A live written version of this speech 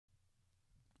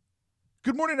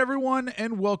Good morning, everyone,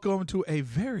 and welcome to a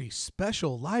very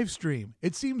special live stream.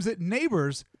 It seems that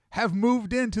neighbors have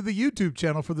moved into the YouTube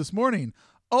channel for this morning.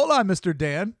 Hola, Mr.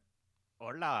 Dan.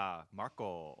 Hola,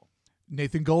 Marco.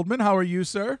 Nathan Goldman, how are you,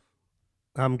 sir?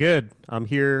 I'm good. I'm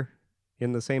here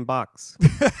in the same box.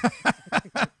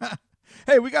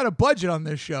 Hey, we got a budget on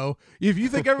this show. If you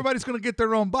think everybody's going to get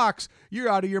their own box, you're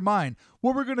out of your mind.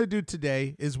 What we're going to do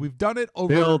today is we've done it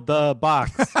over... Build the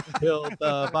box. Build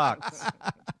the box.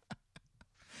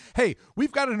 Hey,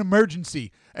 we've got an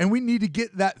emergency, and we need to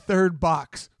get that third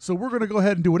box. So we're going to go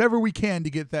ahead and do whatever we can to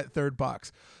get that third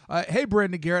box. Hey,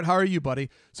 Brandon Garrett, how are you, buddy?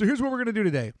 So here's what we're going to do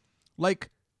today. Like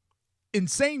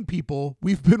insane people,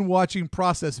 we've been watching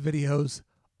process videos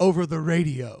over the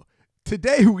radio.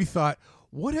 Today we thought,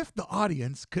 what if the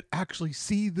audience could actually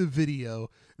see the video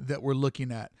that we're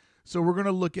looking at? So we're going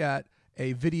to look at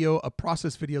a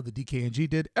process video the DKNG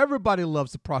did. Everybody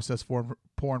loves the process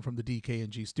porn from the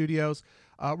DKNG studios.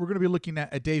 We're going to be looking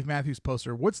at a Dave Matthews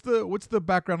poster. What's the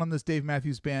background on this Dave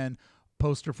Matthews Band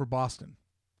poster for Boston?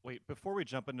 Wait, before we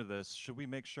jump into this, should we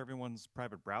make sure everyone's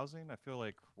private browsing? I feel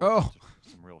like we're into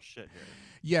some real shit here.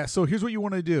 Yeah, so here's what you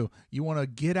want to do. You want to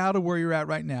get out of where you're at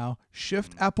right now,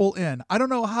 shift Apple in. I don't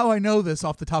know how I know this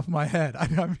off the top of my head.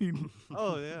 I mean...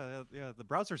 Oh, yeah. The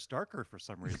browser's darker for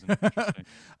some reason.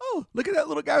 Oh, look at that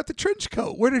little guy with the trench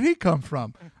coat. Where did he come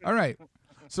from? All right.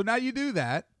 So now you do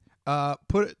that.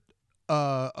 Put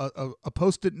a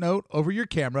Post-it note over your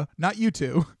camera, not you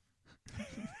two.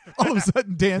 All of a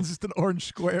sudden, Dan's just an orange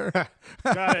square.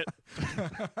 Got it.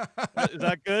 Is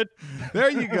that good? There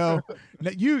you go.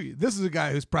 Now this is a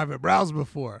guy who's private browsed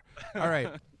before. All right.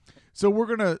 So we're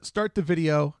going to start the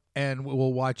video, and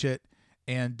we'll watch it.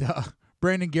 And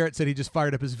Brandon Garrett said he just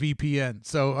fired up his VPN.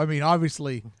 So, I mean,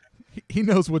 obviously, he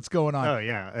knows what's going on. Oh,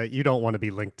 yeah. You don't want to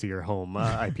be linked to your home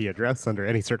IP address under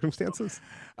any circumstances.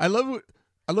 I love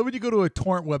when you go to a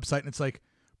torrent website, and it's like,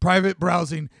 private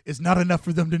browsing is not enough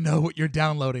for them to know what you're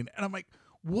downloading. And I'm like,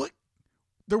 what?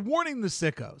 They're warning the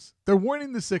sickos. They're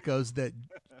warning the sickos that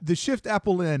the shift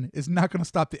Apple in is not going to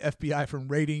stop the FBI from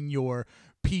raiding your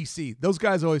PC. Those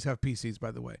guys always have PCs, by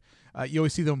the way. You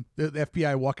always see them, the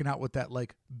FBI walking out with that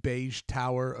like beige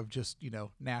tower of just,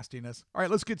 nastiness. All right,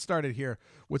 let's get started here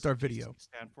with our video.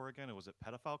 Stand for again? Was it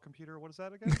pedophile computer? What is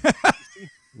that again?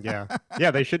 Yeah,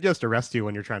 they should just arrest you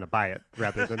when you're trying to buy it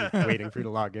rather than waiting for you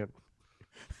to log in.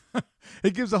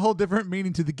 It gives a whole different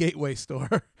meaning to the Gateway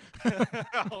store.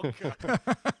 Oh, God.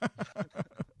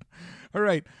 All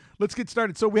right, let's get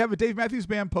started. So we have a Dave Matthews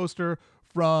Band poster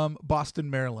from Boston,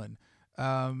 Maryland.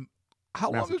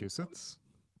 Massachusetts?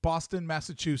 Boston,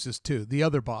 Massachusetts, too. The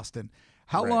other Boston.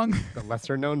 How long? The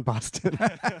lesser-known Boston.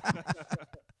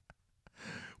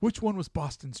 Which one was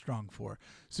Boston strong for?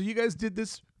 So you guys did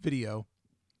this video.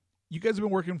 You guys have been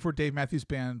working for Dave Matthews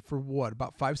Band for what,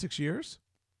 about 5-6 years?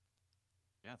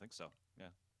 Yeah, I think so. Yeah.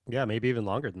 Yeah, maybe even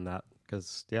longer than that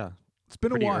because, it's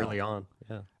been pretty a while. Early on.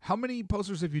 Yeah. How many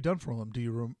posters have you done for them? Do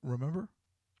you remember?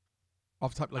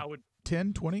 Off the top, like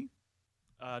 10, 20?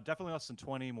 Definitely less than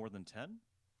 20, more than 10.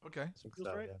 Okay.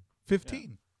 Feels right. Yeah. 15. Yeah.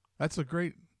 That's a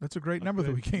great number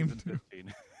that we came to.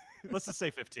 15. Let's just say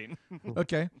 15.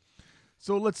 Okay.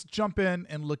 So let's jump in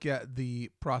and look at the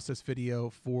process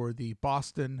video for the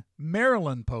Boston,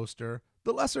 Maryland poster,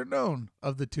 the lesser known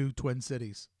of the two twin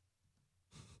cities.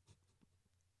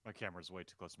 My camera's way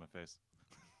too close to my face.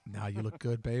 Now you look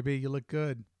good, baby. You look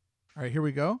good. All right, here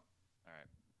we go. All right.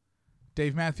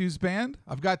 Dave Matthews Band.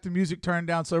 I've got the music turned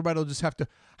down, so everybody will just have to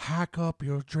hack up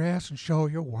your dress and show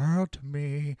your world to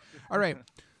me. All right.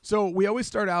 So we always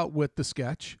start out with the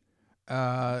sketch.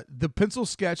 The pencil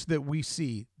sketch that we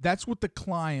see, that's what the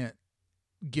client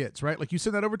gets, right? Like you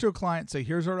send that over to a client, say,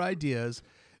 here's our ideas.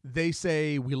 They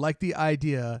say, we like the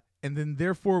idea. And then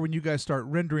therefore, when you guys start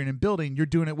rendering and building, you're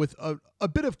doing it with a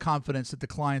bit of confidence that the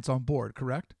client's on board,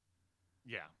 correct?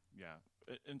 Yeah.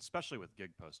 And especially with gig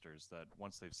posters that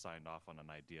once they've signed off on an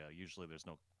idea, usually there's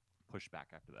no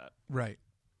pushback after that. Right.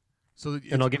 So,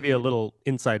 and I'll give you a little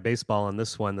inside baseball on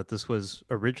this one, that this was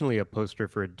originally a poster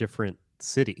for a different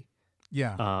city.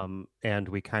 Yeah. And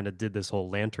we kind of did this whole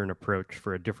lantern approach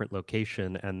for a different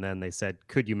location. And then they said,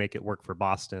 could you make it work for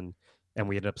Boston? And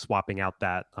we ended up swapping out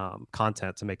that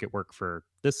content to make it work for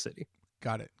this city.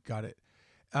 Got it.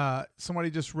 Somebody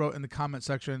just wrote in the comment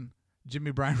section,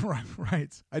 Jimmy Bryan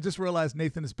writes, I just realized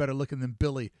Nathan is better looking than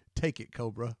Billy. Take it,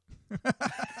 Cobra.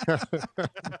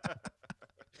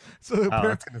 So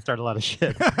that's going to start a lot of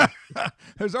shit.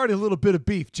 There's already a little bit of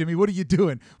beef, Jimmy. What are you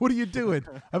doing?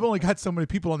 I've only got so many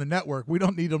people on the network. We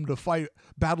don't need them to fight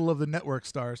Battle of the Network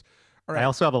Stars. All right. I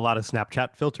also have a lot of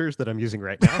Snapchat filters that I'm using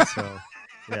right now. So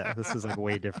Yeah, this is like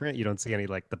way different. You don't see any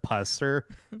like the pus or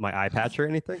my eye patch or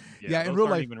anything. Yeah, in those real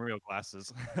aren't life- even real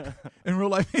glasses. In real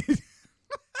life,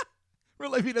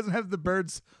 real life, he doesn't have the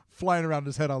birds flying around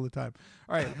his head all the time.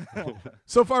 All right.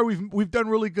 So far, we've done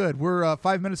really good. We're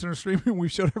 5 minutes in our stream, and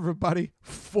we've showed everybody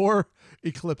 4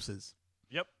 eclipses,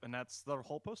 Yep, and that's the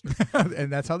whole poster.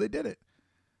 and that's how they did it.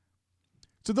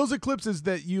 So those eclipses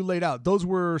that you laid out, those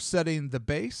were setting the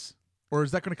base, or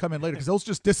is that going to come in later? Because those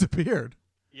just disappeared.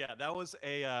 Yeah, that was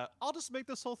a. I'll just make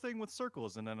this whole thing with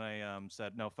circles, and then I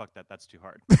said, no, fuck that. That's too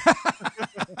hard.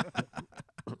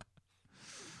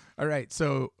 All right.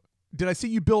 So did I see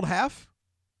you build half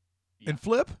Yeah. and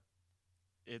flip?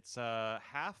 It's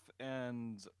half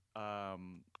and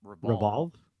revolve.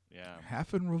 Revolve. Yeah.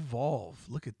 Half and revolve.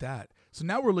 Look at that. So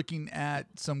now we're looking at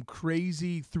some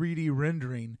crazy 3D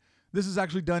rendering. This is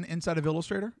actually done inside of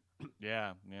Illustrator?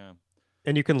 Yeah. Yeah.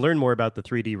 And you can learn more about the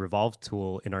 3D Revolve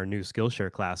tool in our new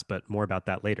Skillshare class, but more about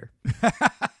that later.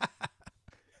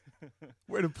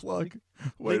 Way to plug.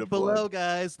 Way to Link plug. below,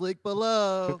 guys. Link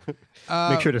below.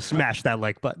 Make sure to smash that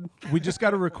like button. We just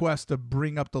got a request to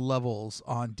bring up the levels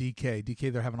on DK.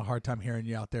 DK, they're having a hard time hearing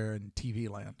you out there in TV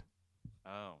land.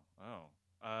 Oh.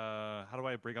 How do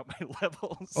I bring up my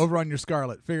levels? Over on your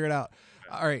Scarlet. Figure it out.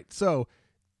 All right. So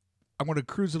I'm going to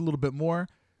cruise it a little bit more.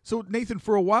 So, Nathan,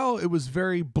 for a while, it was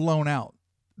very blown out.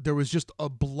 There was just a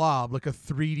blob, like a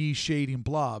 3D shading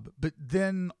blob. But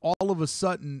then all of a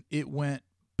sudden, it went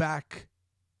back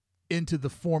into the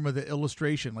form of the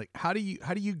illustration. Like, how do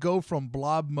you go from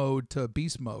blob mode to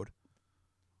beast mode?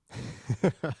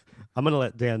 I'm going to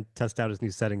let Dan test out his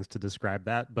new settings to describe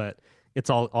that, but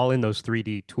it's all in those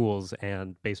 3D tools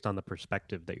and based on the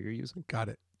perspective that you're using. Got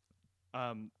it.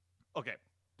 Okay.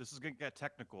 This is gonna get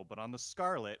technical, but on the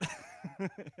Scarlet,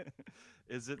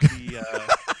 is it the?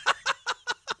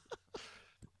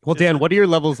 Well, Dan, what do your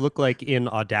levels look like in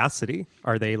Audacity?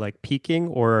 Are they like peaking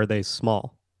or are they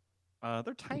small?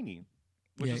 They're tiny,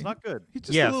 which Yeah, is not good. He's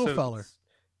just a little feller.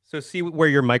 So see where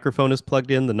your microphone is plugged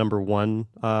in, the number 1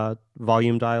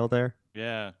 volume dial there?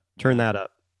 Yeah. Turn that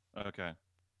up. Okay.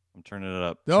 I'm turning it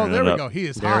up. Oh, turning there it we up. go. He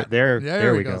is There- hot. there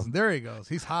we goes. go. There he goes.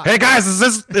 He's hot. Hey guys, is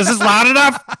this loud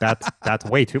enough? That's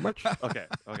way too much. Okay,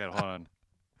 hold on.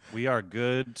 We are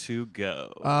good to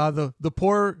go. The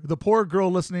poor girl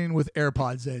listening with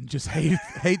AirPods in just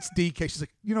hates DK. She's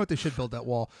like, you know what? They should build that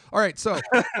wall. All right, so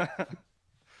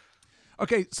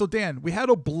okay, so Dan, we had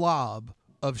a blob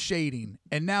of shading,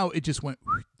 and now it just went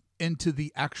into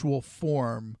the actual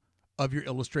form of your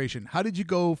illustration. How did you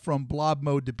go from blob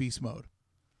mode to beast mode?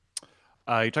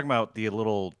 You're talking about the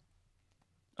little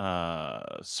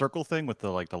circle thing with the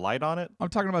light on it? I'm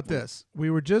talking about this. We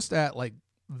were just at like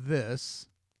this,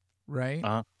 right?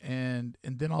 Uh-huh. And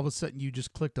then all of a sudden you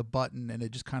just clicked a button and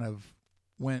it just kind of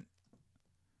went.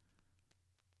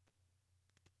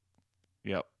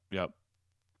 Yep.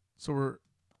 So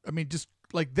just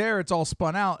like there, it's all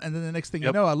spun out, and then the next thing you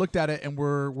Yep. know, I looked at it and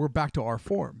we're back to our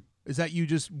form. Is that you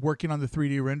just working on the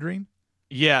 3D rendering?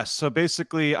 Yeah, so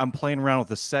basically I'm playing around with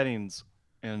the settings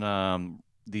in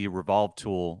the Revolve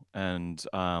tool, and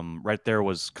right there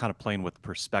was kind of playing with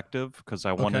perspective because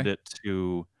I wanted it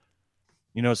to,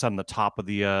 you notice on the top of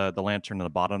the lantern and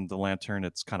the bottom of the lantern,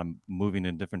 it's kind of moving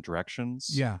in different directions.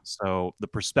 Yeah. So the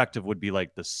perspective would be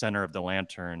like the center of the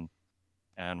lantern,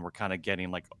 and we're kind of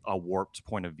getting like a warped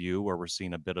point of view where we're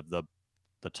seeing a bit of the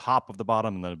top of the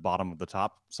bottom and the bottom of the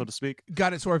top, so to speak.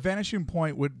 Got it. So our vanishing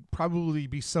point would probably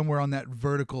be somewhere on that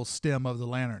vertical stem of the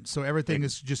lantern. So everything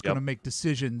is just going to make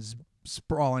decisions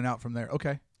sprawling out from there.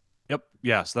 Okay. Yep.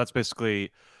 Yeah. So that's basically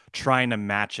trying to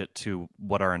match it to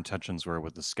what our intentions were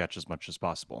with the sketch as much as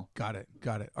possible. Got it.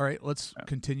 All right, let's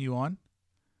continue on.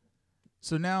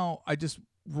 So now I just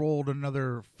rolled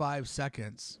another 5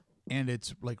 seconds, and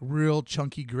it's like real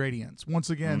chunky gradients. Once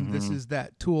again, this is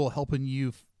that tool helping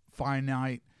you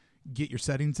finite get your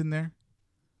settings in there.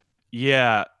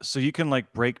 Yeah. So you can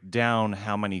like break down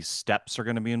how many steps are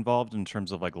going to be involved in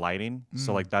terms of like lighting.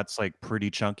 So like that's like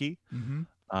pretty chunky.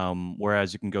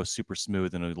 Whereas you can go super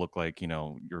smooth and it would look like,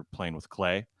 you're playing with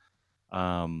clay.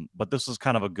 But this is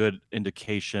kind of a good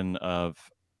indication of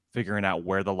figuring out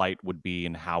where the light would be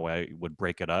and how I would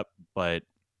break it up. But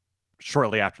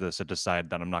shortly after this, I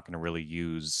decided that I'm not going to really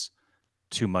use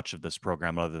too much of this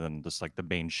program other than just like the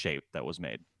main shape that was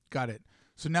made. Got it.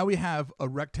 So now we have a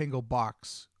rectangle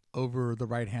box over the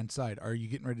right-hand side. Are you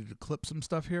getting ready to clip some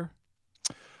stuff here?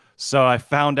 So I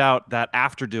found out that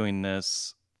after doing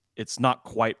this, it's not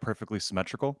quite perfectly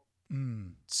symmetrical.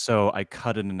 So I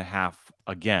cut it in half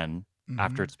again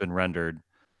after it's been rendered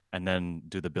and then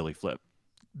do the Billy flip.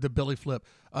 The Billy flip.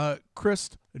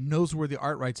 Chris knows where the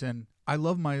art writes in. I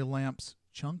love my lamps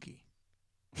chunky.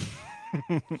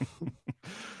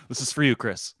 This is for you,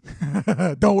 Chris.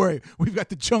 Don't worry, we've got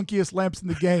the chunkiest lamps in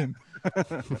the game.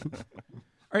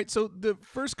 All right, so the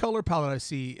first color palette I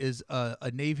see is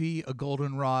a navy, a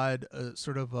goldenrod,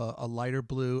 sort of a lighter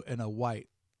blue, and a white.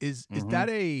 Is that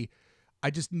I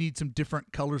just need some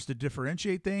different colors to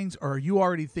differentiate things, or are you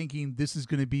already thinking this is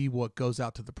going to be what goes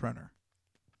out to the printer?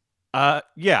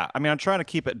 Yeah. I mean, I'm trying to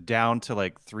keep it down to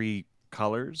like 3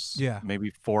 colors. Yeah.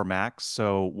 Maybe 4 max.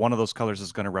 So one of those colors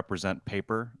is going to represent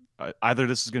paper. Either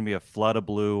this is going to be a flood of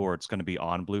blue or it's going to be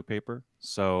on blue paper.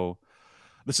 So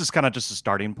this is kind of just a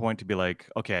starting point to be like,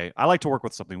 okay, I like to work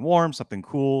with something warm, something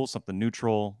cool, something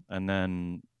neutral, and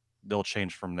then they'll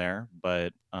change from there.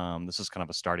 But this is kind of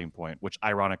a starting point, which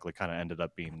ironically kind of ended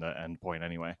up being the end point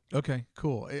anyway. Okay,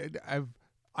 cool.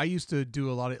 I used to do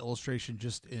a lot of illustration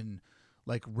just in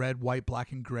like red, white,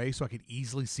 black, and gray, so I could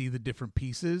easily see the different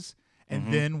pieces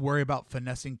and then worry about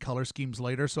finessing color schemes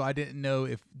later. So I didn't know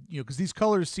if, because these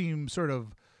colors seem sort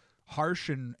of harsh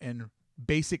and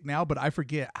basic now, but I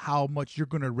forget how much you're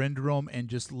going to render them and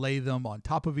just lay them on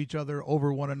top of each other,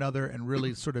 over one another, and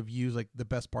really sort of use like the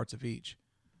best parts of each.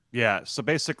 Yeah. So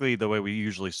basically, the way we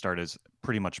usually start is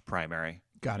pretty much primary.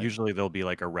 Got it. Usually there'll be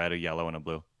like a red, a yellow, and a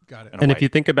blue. Got it. And if you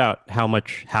think about how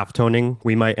much halftoning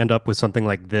we might end up with something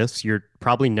like this, you're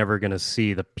probably never going to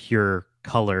see the pure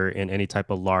color in any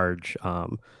type of large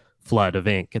flood of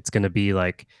ink. It's going to be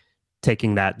like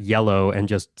taking that yellow and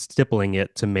just stippling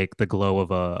it to make the glow of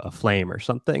a flame or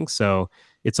something. So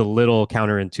it's a little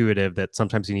counterintuitive that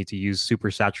sometimes you need to use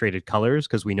super saturated colors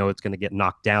because we know it's going to get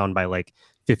knocked down by like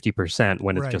 50%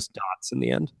 when it's just dots in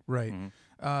the end. Right.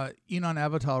 Enon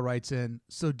Avatar writes in,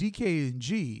 so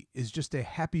DKNG is just a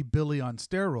happy Billy on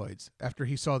steroids after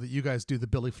he saw that you guys do the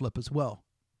Billy flip as well.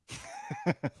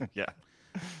 Yeah.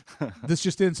 This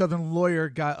just in, Southern Lawyer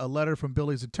got a letter from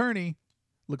Billy's attorney.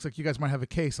 Looks like you guys might have a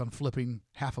case on flipping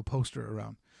half a poster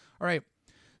around. All right.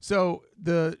 So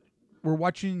we're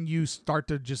watching you start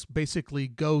to just basically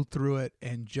go through it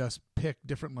and just pick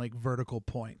different like vertical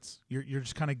points. You're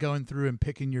just kind of going through and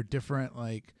picking your different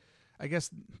like, I guess,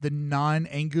 the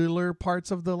non-angular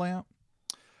parts of the lamp.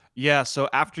 Yeah, so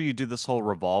after you do this whole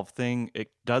revolve thing,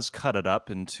 it does cut it up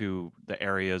into the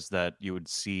areas that you would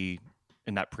see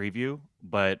in that preview,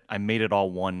 but I made it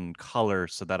all one color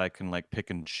so that I can like pick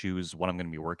and choose what I'm going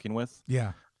to be working with.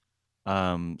 Yeah.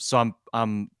 So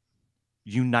I'm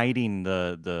uniting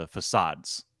the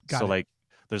facades. Got it. Like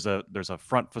there's a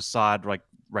front facade like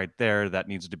right there that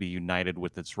needs to be united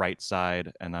with its right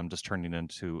side, and I'm just turning it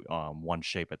into one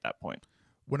shape at that point.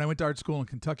 When I went to art school in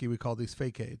Kentucky, we called these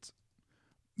fake-aids.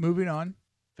 Moving on.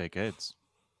 Fake aids.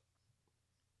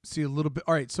 See a little bit.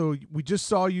 All right, so we just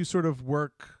saw you sort of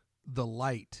work the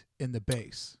light in the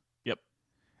base. Yep.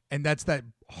 And that's that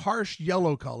harsh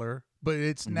yellow color, but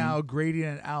it's now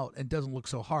gradient out and doesn't look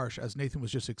so harsh, as Nathan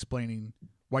was just explaining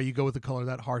why you go with the color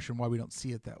that harsh and why we don't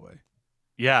see it that way.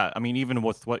 Yeah, I mean, even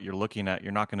with what you're looking at,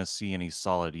 you're not going to see any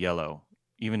solid yellow.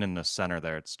 Even in the center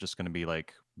there, it's just going to be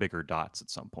like bigger dots at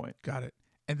some point. Got it.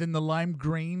 And then the lime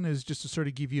green is just to sort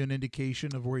of give you an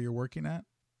indication of where you're working at?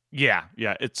 Yeah.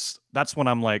 That's when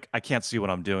I'm like, I can't see what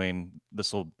I'm doing.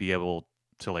 This will be able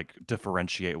to like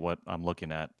differentiate what I'm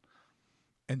looking at.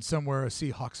 And somewhere a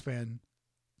Seahawks fan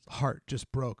heart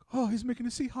just broke. Oh, he's making a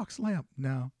Seahawks lamp.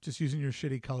 No, just using your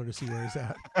shitty color to see where he's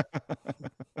at.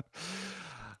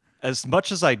 As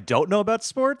much as I don't know about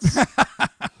sports,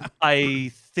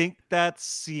 I think that's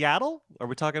Seattle. Are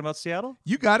we talking about Seattle?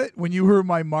 You got it when you were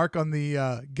my mark on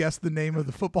the guess the name of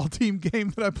the football team game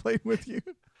that I played with you.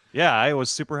 Yeah, I was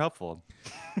super helpful.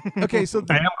 Okay, so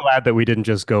I am glad that we didn't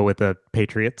just go with a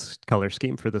Patriots color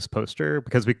scheme for this poster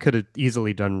because we could have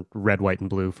easily done red, white, and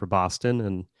blue for Boston,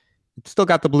 and it still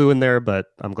got the blue in there, but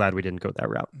I'm glad we didn't go that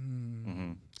route.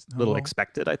 A little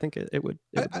expected, I think it would.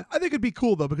 I think it'd be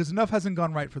cool though because enough hasn't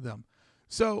gone right for them.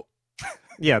 So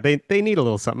yeah, they need a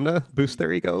little something to boost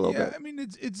their ego a little bit. I mean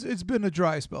it's been a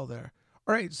dry spell there.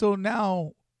 All right, so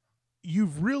now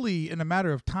you've really, in a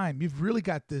matter of time, you've really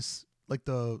got this like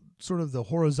the sort of the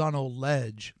horizontal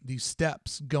ledge, these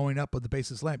steps going up of the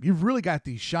basis lamp. You've really got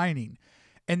these shining,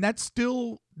 and that's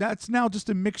now just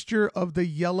a mixture of the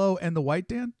yellow and the white,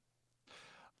 Dan.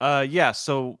 Yeah.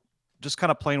 So just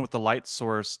kind of playing with the light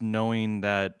source, knowing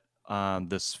that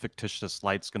this fictitious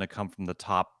light's going to come from the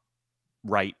top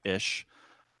right-ish.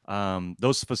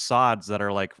 Those facades that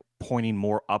are like pointing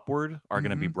more upward are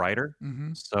going to be brighter.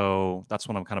 So that's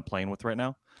what I'm kind of playing with right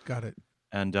now. Got it.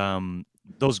 And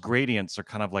those gradients are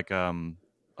kind of like a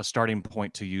starting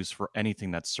point to use for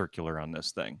anything that's circular on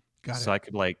this thing. Got it. So I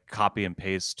could like copy and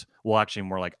paste. Well, actually,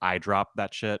 more like eyedrop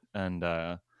that shit and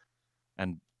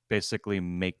basically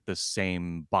make the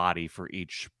same body for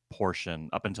each portion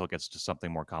up until it gets to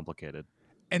something more complicated.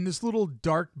 And this little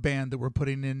dark band that we're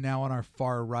putting in now on our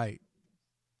far right,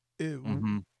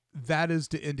 that is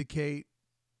to indicate.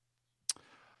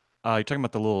 You're talking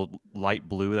about the little light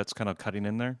blue that's kind of cutting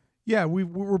in there? Yeah,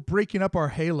 we're breaking up our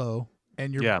halo,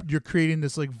 and you're creating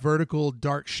this like vertical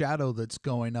dark shadow that's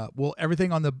going up. Will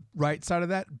everything on the right side of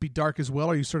that be dark as well?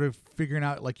 Or are you sort of figuring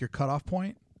out like your cutoff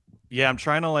point? Yeah, I'm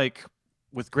trying to like,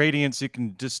 with gradients, you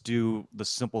can just do the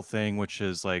simple thing, which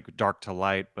is like dark to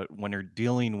light. But when you're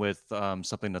dealing with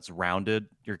something that's rounded,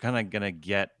 you're kind of going to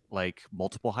get like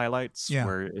multiple highlights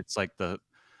where it's like the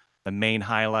main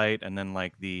highlight and then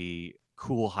like the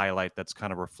cool highlight that's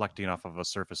kind of reflecting off of a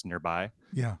surface nearby.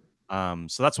 Yeah.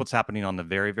 So that's what's happening on the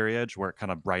very, very edge where it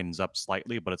kind of brightens up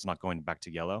slightly, but it's not going back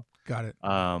to yellow. Got it.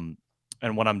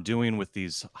 And what I'm doing with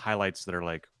these highlights that are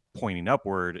like pointing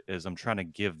upward is I'm trying to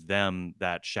give them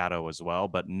that shadow as well,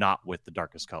 but not with the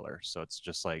darkest color. So it's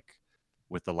just like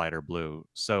with the lighter blue.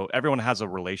 So everyone has a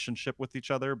relationship with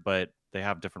each other, but they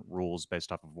have different rules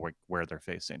based off of where they're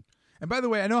facing. And by the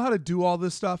way, I know how to do all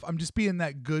this stuff. I'm just being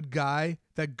that good guy,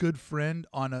 that good friend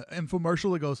on an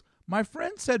infomercial that goes, my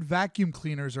friend said vacuum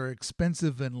cleaners are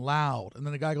expensive and loud. And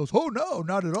then the guy goes, oh, no,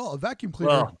 not at all. A vacuum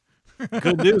cleaner. Well,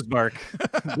 good news, Mark.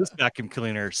 This vacuum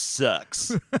cleaner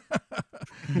sucks.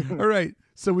 All right.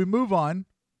 So we move on.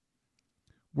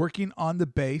 Working on the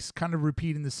base, kind of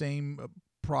repeating the same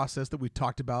process that we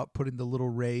talked about, putting the little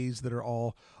rays that are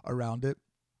all around it.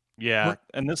 Yeah.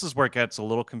 And this is where it gets a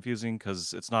little confusing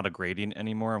because it's not a gradient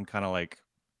anymore. I'm kind of like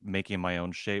making my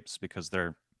own shapes because they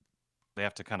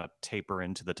have to kind of taper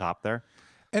into the top there.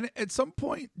 And at some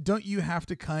point, don't you have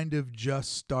to kind of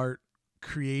just start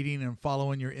creating and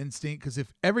following your instinct? Because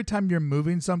if every time you're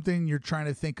moving something, you're trying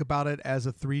to think about it as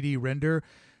a 3D render,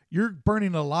 you're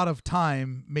burning a lot of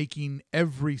time making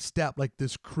every step like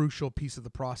this crucial piece of the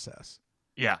process.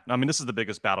 Yeah. I mean, this is the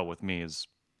biggest battle with me is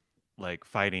like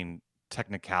fighting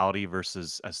technicality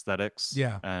versus aesthetics.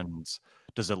 Yeah. And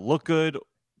does it look good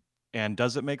and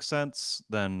does it make sense?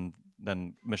 Then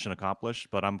mission accomplished.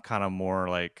 But I'm kind of more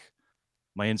like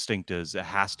my instinct is it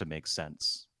has to make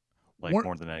sense. Like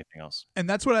more than anything else. And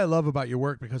that's what I love about your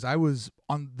work, because I was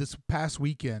on this past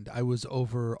weekend, I was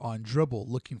over on Dribble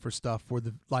looking for stuff for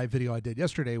the live video I did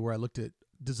yesterday where I looked at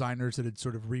designers that had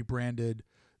sort of rebranded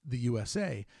the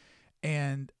USA.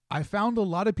 And I found a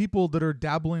lot of people that are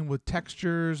dabbling with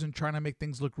textures and trying to make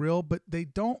things look real, but they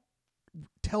don't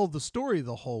tell the story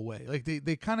the whole way. Like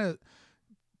they kind of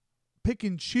pick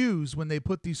and choose when they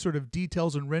put these sort of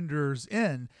details and renders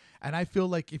in. And I feel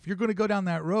like if you're going to go down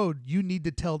that road, you need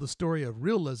to tell the story of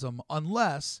realism,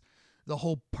 unless the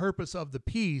whole purpose of the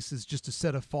piece is just to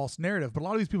set a false narrative. But a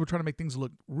lot of these people are trying to make things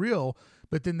look real,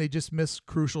 but then they just miss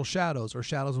crucial shadows or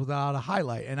shadows without a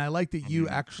highlight. And I like that you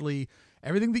actually,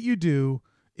 everything that you do,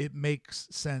 it makes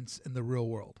sense in the real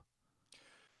world.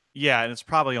 Yeah, and it's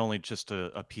probably only just to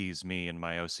appease me and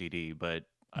my OCD, but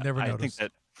Never I noticed.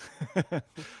 think that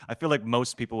I feel like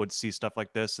most people would see stuff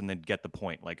like this and they'd get the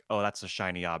point. Like, oh, that's a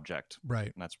shiny object. Right.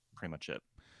 And that's pretty much it.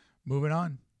 Moving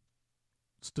on.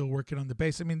 Still working on the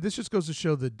base. I mean, this just goes to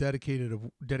show the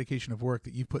dedication of work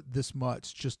that you put this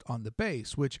much just on the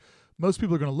base, which most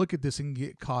people are going to look at this and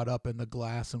get caught up in the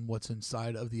glass and what's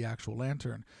inside of the actual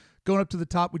lantern. Going up to the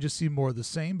top, we just see more of the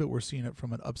same, but we're seeing it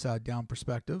from an upside down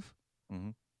perspective. Mm-hmm.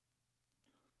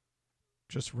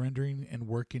 Just rendering and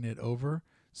working it over.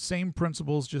 Same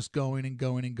principles, just going and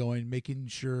going and going, making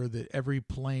sure that every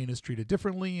plane is treated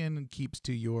differently and keeps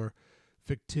to your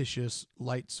fictitious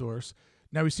light source.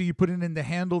 Now we see you putting in the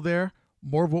handle there,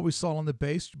 more of what we saw on the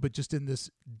base, but just in this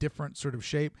different sort of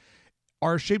shape.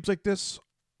 Are shapes like this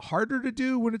harder to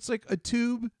do when it's like a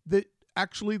tube that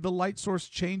actually the light source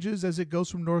changes as it goes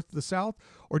from north to the south?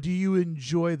 Or do you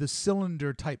enjoy the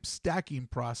cylinder type stacking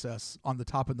process on the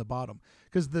top and the bottom?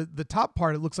 Because the top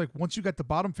part, it looks like once you got the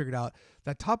bottom figured out,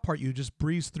 that top part you just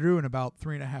breeze through in about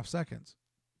 3.5 seconds.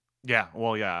 Yeah,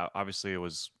 well, yeah, obviously it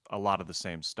was a lot of the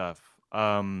same stuff.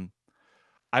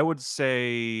 I would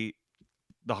say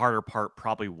the harder part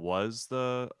probably was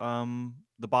the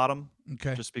bottom.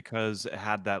 Okay. Just because it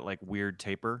had that like weird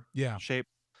taper shape.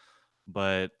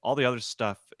 But all the other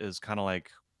stuff is kind of like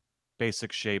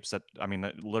basic shapes that, I mean,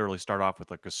 that literally start off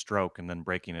with like a stroke and then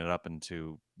breaking it up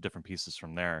into different pieces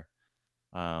from there.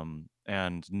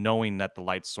 And knowing that the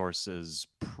light source is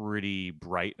pretty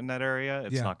bright in that area,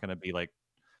 it's not going to be like,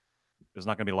 there's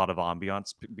not going to be a lot of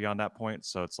ambiance beyond that point.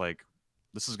 So it's like,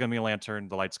 this is going to be a lantern.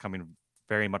 The light's coming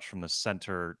very much from the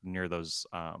center near those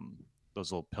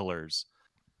little pillars.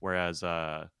 Whereas,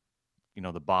 the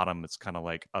bottom, it's kind of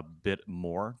like a bit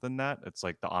more than that. It's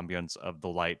like the ambience of the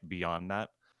light beyond that.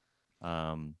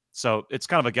 So it's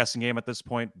kind of a guessing game at this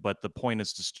point, but the point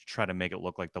is just to try to make it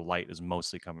look like the light is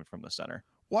mostly coming from the center.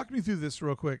 Walk me through this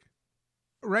real quick.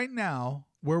 Right now,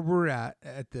 where we're at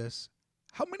this,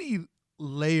 how many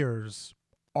layers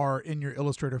are in your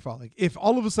Illustrator file? Like, if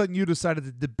all of a sudden you decided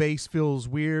that the base feels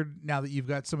weird now that you've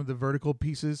got some of the vertical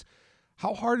pieces,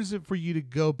 how hard is it for you to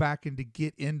go back and to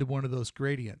get into one of those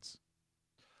gradients?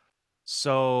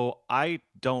 So I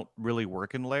don't really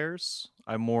work in layers.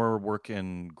 I more work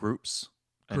in groups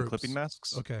and clipping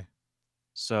masks. Okay.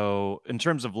 So in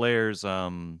terms of layers,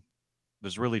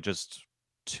 there's really just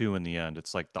two in the end.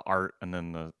 It's like the art and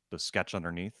then the sketch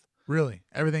underneath. Really?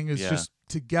 Everything is just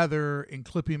together in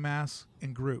clipping masks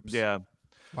in groups. Yeah.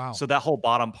 Wow. So that whole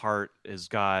bottom part has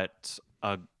got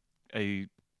a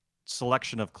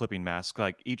selection of clipping masks.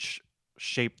 Like each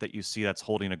shape that you see that's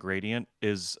holding a gradient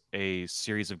is a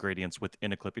series of gradients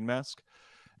within a clipping mask.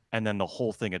 And then the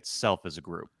whole thing itself is a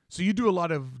group. So you do a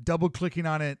lot of double clicking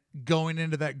on it, going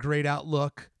into that grayed out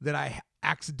look that I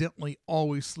accidentally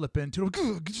always slip into.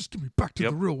 Just give me back to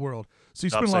the real world. So you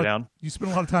spend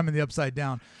a lot of time in the upside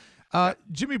down.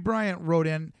 Jimmy Bryant wrote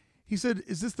in, he said,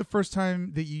 is this the first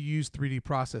time that you use 3D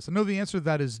process? I know the answer to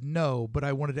that is no, but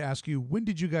I wanted to ask you, when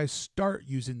did you guys start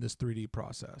using this 3D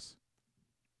process?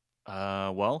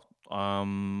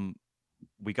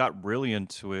 We got really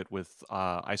into it with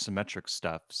isometric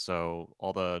stuff. So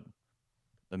all the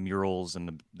murals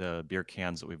and the beer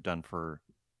cans that we've done for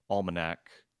Almanac.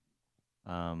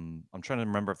 I'm trying to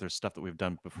remember if there's stuff that we've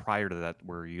done prior to that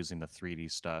we're using the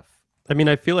 3D stuff. I mean,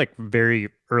 I feel like very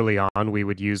early on we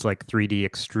would use like 3D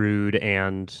extrude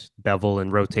and bevel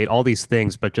and rotate, all these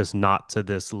things, but just not to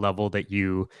this level that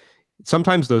you...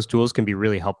 Sometimes those tools can be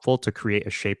really helpful to create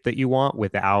a shape that you want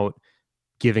without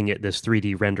giving it this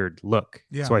 3D rendered look.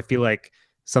 Yeah. So I feel like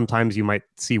sometimes you might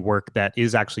see work that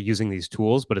is actually using these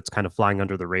tools, but it's kind of flying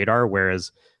under the radar.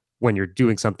 Whereas when you're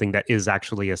doing something that is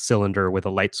actually a cylinder with a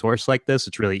light source like this,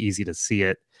 it's really easy to see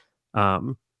it.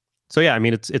 So yeah, I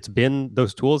mean, it's been,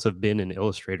 those tools have been in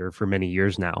Illustrator for many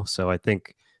years now. So I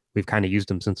think we've kind of used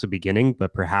them since the beginning,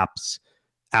 but perhaps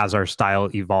as our style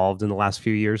evolved in the last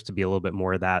few years to be a little bit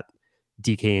more of that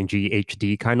DKNG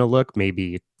HD kind of look,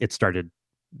 maybe it started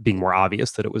being more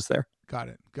obvious that it was there. Got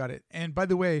it. And by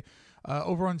the way,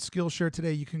 over on Skillshare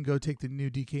today, you can go take the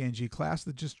new DKNG class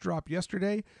that just dropped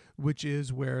yesterday, which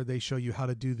is where they show you how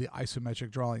to do the isometric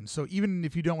drawings. So even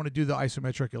if you don't want to do the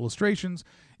isometric illustrations,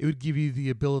 it would give you the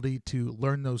ability to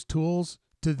learn those tools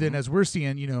to then, as we're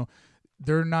seeing,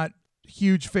 they're not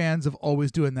huge fans of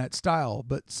always doing that style,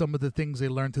 but some of the things they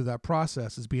learn through that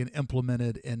process is being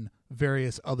implemented in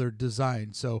various other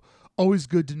designs. So always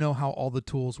good to know how all the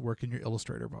tools work in your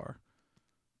Illustrator bar.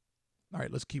 All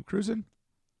right, let's keep cruising.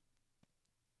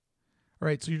 All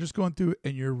right, so you're just going through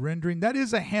and you're rendering. That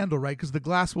is a handle, right? Because the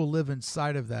glass will live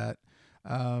inside of that.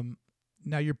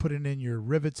 Now you're putting in your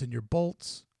rivets and your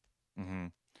bolts. Mm-hmm.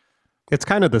 It's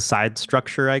kind of the side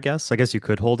structure, I guess. I guess you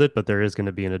could hold it, but there is going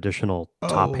to be an additional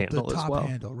top handle as well. The top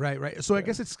handle, right. So I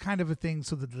guess it's kind of a thing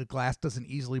so that the glass doesn't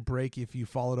easily break if you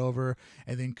fall it over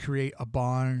and then create a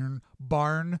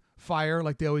barn fire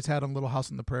like they always had on Little House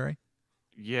on the Prairie.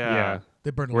 Yeah.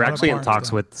 They burned. We're actually in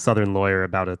talks with Southern Lawyer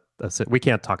about it. We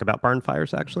can't talk about barn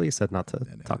fires, actually. He said not to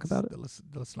talk about it.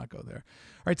 Let's not go there.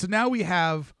 All right, so now we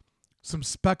have some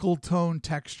speckled tone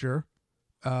texture.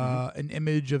 An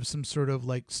image of some sort of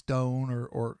like stone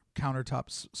or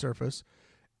countertop surface.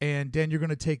 And Dan, you're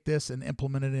going to take this and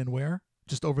implement it in where?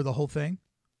 Just over the whole thing?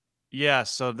 Yeah,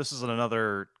 so this is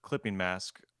another clipping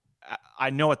mask. I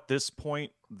know at this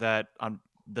point that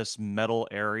this metal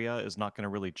area is not going to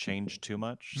really change too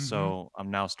much. So I'm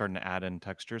now starting to add in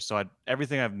texture. So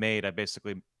everything I've made, I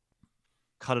basically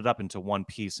cut it up into one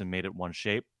piece and made it one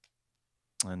shape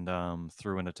and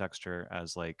threw in a texture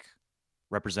as like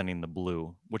representing the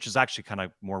blue, which is actually kind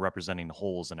of more representing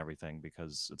holes and everything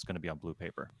because it's going to be on blue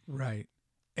paper. Right.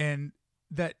 And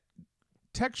that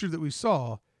texture that we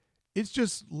saw, it's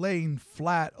just laying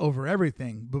flat over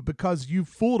everything. But because you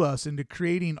fooled us into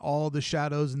creating all the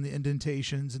shadows and the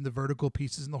indentations and the vertical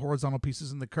pieces and the horizontal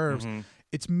pieces and the curves,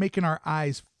 it's making our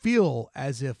eyes feel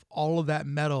as if all of that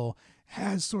metal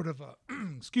has sort of a,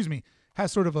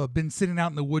 been sitting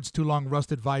out in the woods too long,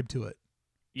 rusted vibe to it.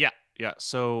 Yeah,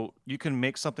 so you can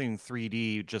make something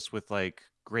 3D just with like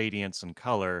gradients and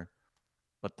color,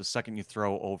 but the second you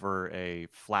throw over a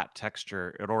flat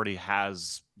texture, it already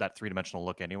has that three-dimensional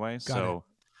look anyway. So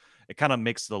it kind of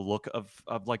makes the look of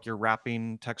like you're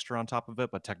wrapping texture on top of it,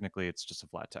 but technically it's just a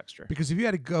flat texture. Because if you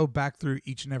had to go back through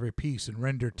each and every piece and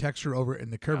render texture over it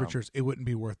in the curvatures, it wouldn't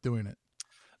be worth doing it.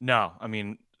 No, I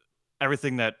mean,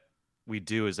 everything that we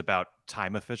do is about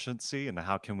time efficiency and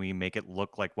how can we make it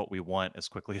look like what we want as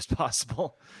quickly as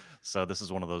possible. So this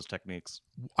is one of those techniques.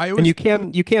 And you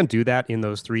can do that in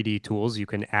those 3D tools. You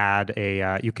can add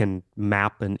you can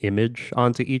map an image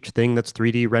onto each thing that's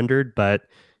 3D rendered. But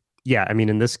yeah, I mean,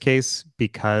 in this case,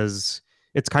 because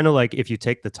it's kind of like if you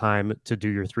take the time to do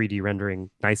your 3D rendering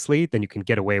nicely, then you can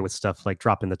get away with stuff like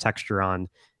dropping the texture on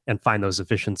and find those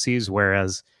efficiencies.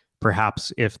 Whereas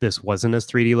perhaps if this wasn't as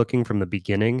 3D looking from the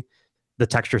beginning, the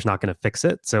texture's not going to fix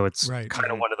it. So it's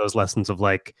kind of one of those lessons of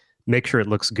like, make sure it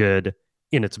looks good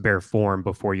in its bare form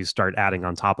before you start adding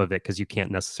on top of it, because you can't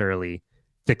necessarily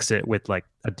fix it with like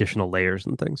additional layers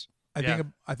and things. I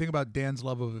think about Dan's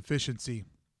love of efficiency,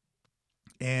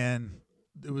 and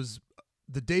it was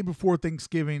the day before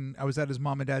Thanksgiving. I was at his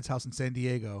mom and dad's house in San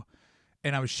Diego,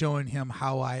 and I was showing him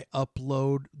how I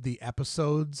upload the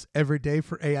episodes every day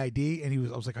for AID.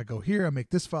 And I was like, I go here, I make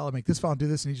this file, and do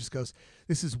this. And he just goes,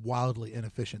 this is wildly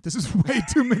inefficient. This is way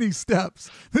too many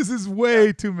steps. This is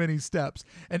way too many steps.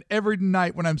 And every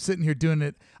night when I'm sitting here doing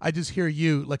it, I just hear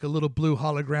you like a little blue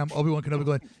hologram, Obi-Wan Kenobi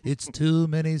going, it's too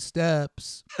many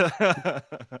steps.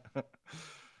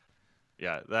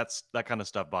 Yeah, that kind of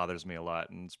stuff bothers me a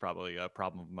lot, and it's probably a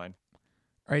problem of mine.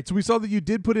 All right, so we saw that you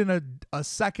did put in a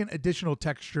second additional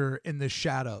texture in the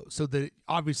shadow. So that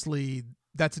obviously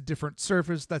that's a different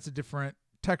surface, that's a different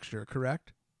texture,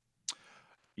 correct?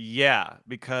 Yeah,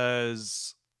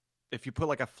 because if you put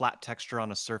like a flat texture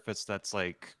on a surface that's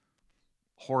like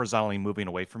horizontally moving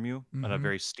away from you at a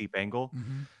very steep angle,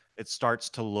 it starts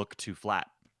to look too flat.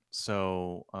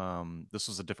 So this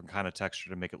was a different kind of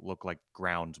texture to make it look like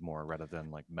ground more rather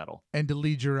than like metal. And to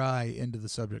lead your eye into the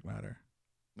subject matter.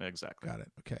 Exactly. Got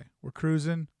it. Okay. We're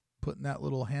cruising, putting that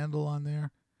little handle on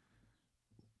there,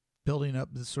 building up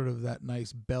this sort of that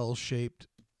nice bell-shaped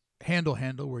handle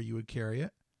where you would carry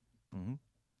it.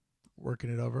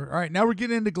 Working it over. All right, now we're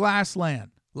getting into glass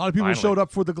land. A lot of people showed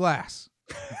up for the glass.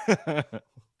 All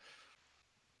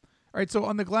right, so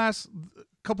on the glass, a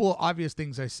couple of obvious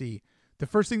things I see. The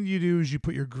first thing you do is you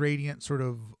put your gradient sort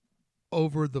of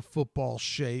over the football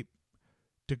shape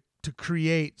to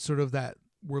create sort of that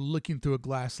we're looking through a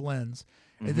glass lens.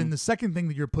 And then the second thing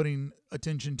that you're putting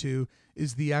attention to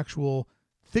is the actual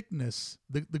thickness,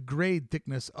 the grade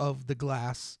thickness of the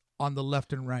glass on the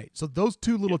left and right. So those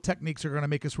two little techniques are going to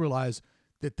make us realize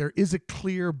that there is a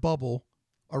clear bubble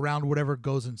around whatever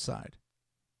goes inside.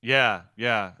 Yeah.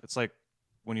 It's like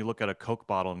when you look at a Coke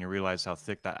bottle and you realize how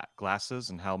thick that glass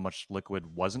is and how much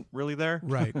liquid wasn't really there.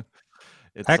 Right.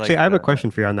 Actually, I have a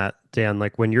question for you on that, Dan.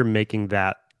 Like when you're making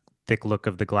that thick look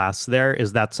of the glass there,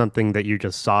 is that something that you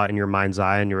just saw in your mind's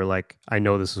eye and you were like, I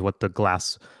know this is what the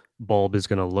glass bulb is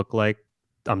going to look like,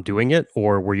 I'm doing it?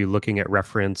 Or were you looking at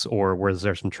reference, or was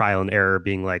there some trial and error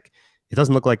being like, it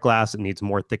doesn't look like glass, it needs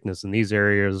more thickness in these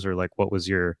areas? Or like, what was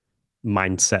your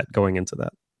mindset going into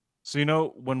that?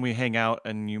 So, when we hang out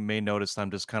and you may notice I'm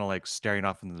just kind of like staring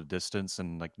off into the distance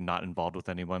and like not involved with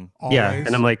anyone. Always. Yeah.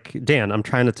 And I'm like, Dan, I'm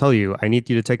trying to tell you, I need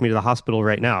you to take me to the hospital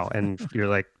right now. And you're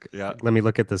like, let me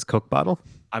look at this Coke bottle.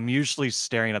 I'm usually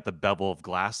staring at the bevel of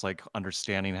glass, like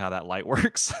understanding how that light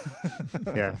works.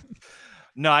 Yeah.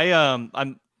 No,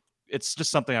 it's just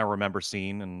something I remember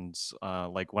seeing. And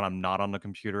like when I'm not on the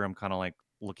computer, I'm kind of like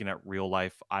looking at real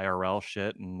life IRL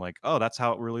shit and like, oh, that's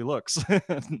how it really looks.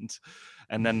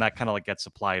 and then that kind of like gets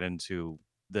applied into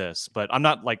this, but I'm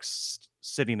not like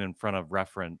sitting in front of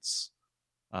reference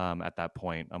at that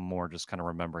point. I'm more just kind of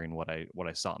remembering what I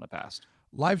saw in the past.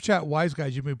 Live chat wise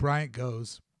guy Jimmy Bryant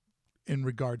goes, in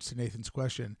regards to Nathan's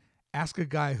question, ask a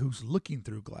guy who's looking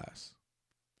through glass.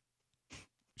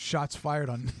 Shots fired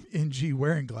on NG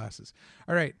wearing glasses.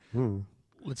 All right,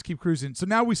 let's keep cruising. So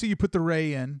now we see you put the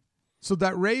ray in. So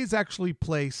that ray is actually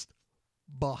placed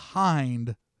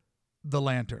behind the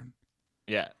lantern.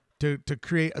 Yeah. To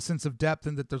create a sense of depth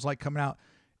and that there's light coming out.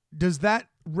 Does that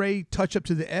ray touch up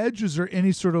to the edge? Is there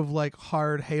any sort of like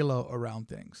hard halo around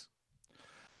things?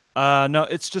 No,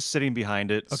 it's just sitting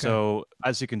behind it. Okay. So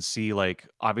as you can see, like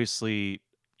obviously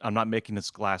I'm not making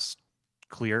this glass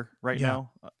clear right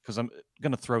now because I'm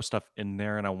going to throw stuff in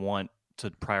there and I want to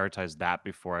prioritize that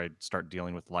before I start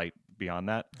dealing with light beyond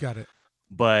that. Got it.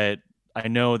 But I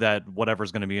know that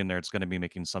whatever's going to be in there, it's going to be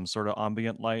making some sort of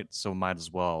ambient light. So might as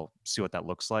well see what that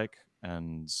looks like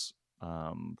and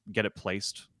get it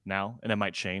placed now. And it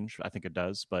might change. I think it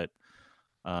does. But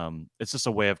it's just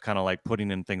a way of kind of like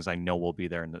putting in things I know will be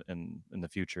there in the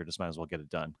future. Just might as well get it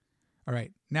done. All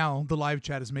right. Now the live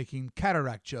chat is making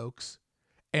cataract jokes.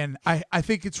 And I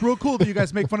think it's real cool that you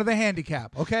guys make fun of the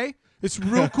handicap, okay? It's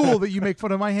real cool that you make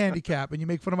fun of my handicap and you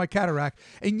make fun of my cataract.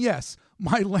 And yes,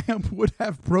 my lamp would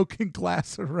have broken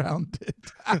glass around it.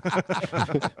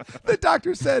 The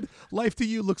doctor said, life to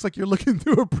you looks like you're looking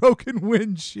through a broken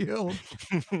windshield.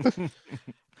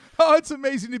 Oh, it's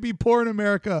amazing to be poor in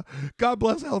America. God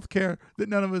bless healthcare that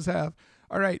none of us have.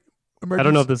 All right. I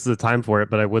don't know if this is the time for it,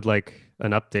 but I would like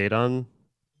an update on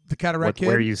the cataract kid.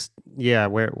 Where you,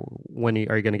 when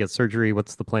are you going to get surgery?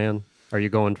 What's the plan? Are you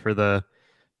going for the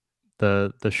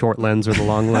short lens or the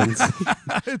long lens?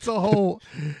 It's a whole.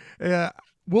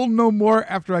 We'll know more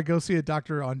after I go see a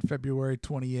doctor on February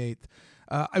 28th.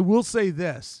 I will say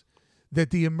this,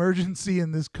 that the emergency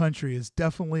in this country is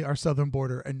definitely our southern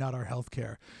border and not our health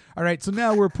care. All right, so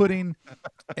now we're putting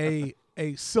a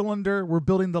cylinder. We're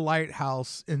building the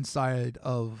lighthouse inside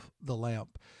of the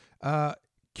lamp.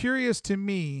 Curious to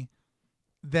me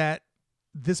that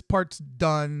this part's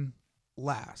done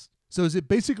last. So is it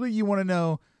basically you want to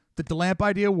know that the lamp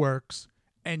idea works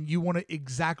and you want to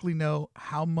exactly know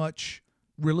how much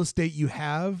real estate you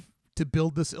have to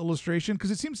build this illustration?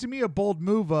 Because it seems to me a bold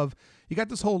move of you got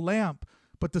this whole lamp,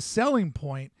 but the selling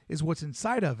point is what's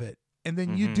inside of it. And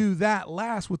then you do that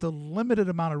last with a limited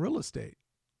amount of real estate.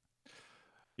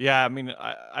 Yeah, I mean,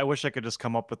 I wish I could just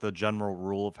come up with a general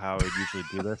rule of how I would usually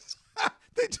do this.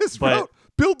 They just wrote,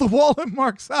 build the wall in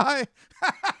Mark's eye.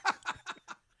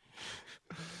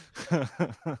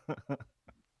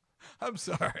 I'm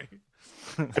sorry.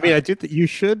 I mean, I do think you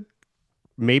should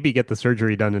maybe get the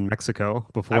surgery done in Mexico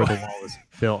before the wall is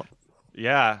built.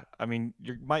 Yeah, I mean,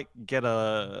 you might get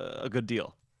a good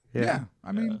deal. Yeah,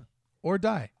 I mean, or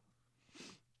die.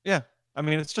 Yeah, I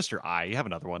mean, it's just your eye. You have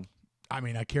another one. I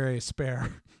mean, I carry a spare.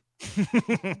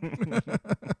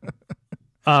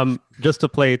 Just to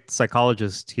play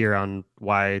psychologist here on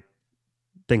why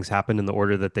things happen in the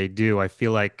order that they do, I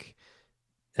feel like,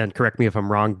 and correct me if I'm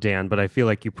wrong, Dan, but I feel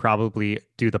like you probably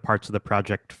do the parts of the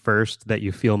project first that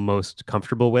you feel most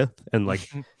comfortable with. And like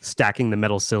stacking the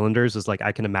metal cylinders is like,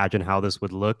 I can imagine how this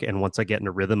would look. And once I get in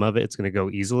a rhythm of it, it's going to go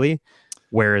easily.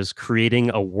 Whereas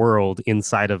creating a world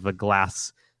inside of a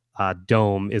glass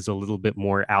dome is a little bit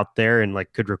more out there and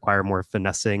like could require more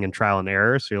finessing and trial and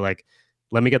error. So you're like,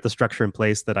 let me get the structure in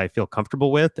place that I feel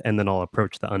comfortable with, and then I'll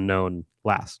approach the unknown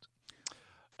last.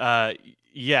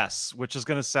 Yes, which is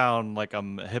going to sound like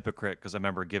I'm a hypocrite because I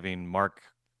remember giving Mark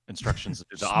instructions to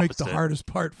do the Just opposite. make the hardest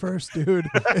part first, dude.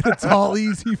 It's all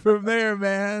easy from there,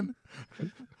 man.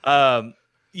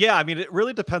 Yeah, I mean, it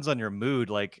really depends on your mood.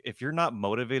 Like, if you're not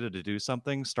motivated to do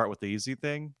something, start with the easy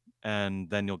thing, and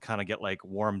then you'll kind of get like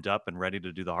warmed up and ready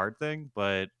to do the hard thing.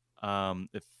 But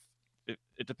if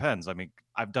it depends. I mean,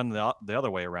 I've done the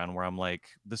other way around where I'm like,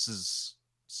 this is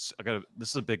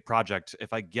a big project.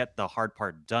 If I get the hard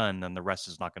part done, then the rest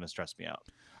is not going to stress me out.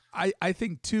 I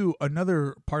think too,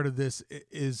 another part of this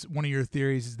is one of your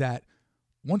theories is that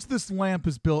once this lamp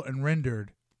is built and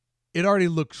rendered, it already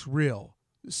looks real.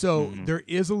 So there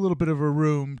is a little bit of a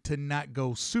room to not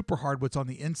go super hard what's on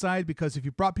the inside, because if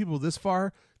you brought people this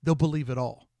far, they'll believe it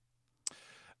all.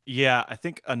 Yeah, I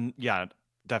think, yeah,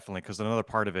 definitely. Because another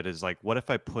part of it is like, what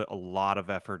if I put a lot of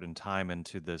effort and time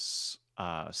into this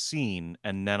scene,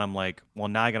 and then I'm like, well,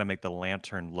 now I got to make the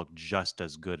lantern look just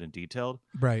as good and detailed.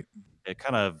 Right. It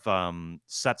kind of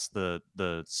sets the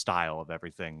style of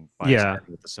everything. With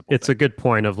the simple thing. A good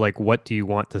point of like, what do you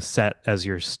want to set as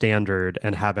your standard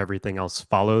and have everything else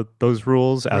follow those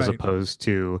rules, as opposed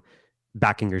to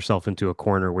backing yourself into a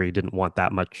corner where you didn't want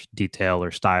that much detail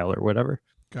or style or whatever.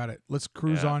 Got it. Let's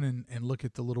cruise on and look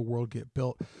at the little world get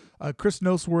built. Chris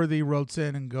Noseworthy wrote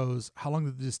in and goes, how long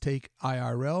did this take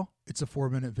IRL? It's a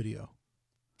 4-minute video.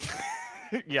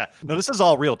 Yeah. No, this is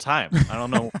all real time. I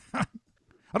don't know.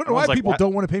 I don't know why people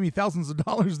don't want to pay me thousands of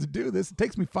dollars to do this. It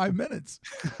takes me 5 minutes.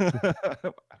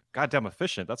 Goddamn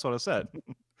efficient. That's what I said.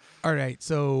 All right.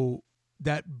 So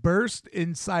that burst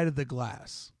inside of the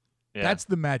glass, that's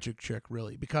the magic trick,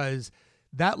 really, because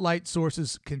that light source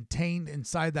is contained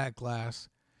inside that glass.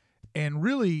 And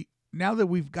really, now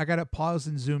that I got it paused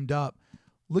and zoomed up,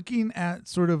 looking at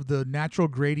sort of the natural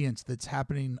gradients that's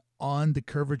happening on the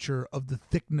curvature of the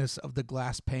thickness of the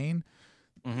glass pane,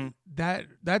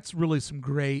 that's really some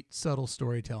great subtle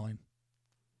storytelling.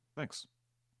 Thanks.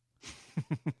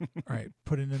 All right,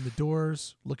 putting in the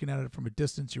doors, looking at it from a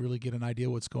distance, you really get an idea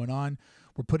what's going on.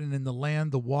 We're putting in the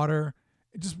land, the water,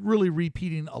 just really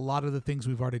repeating a lot of the things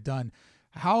we've already done.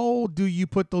 How do you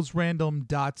put those random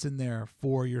dots in there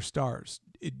for your stars?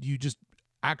 You just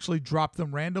actually drop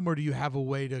them random, or do you have a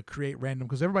way to create random?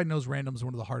 Because everybody knows random is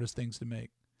one of the hardest things to make.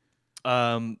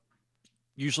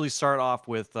 Usually start off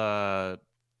with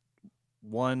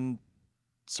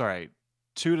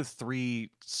 2 to 3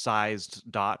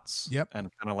 sized dots. Yep. And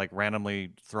kind of like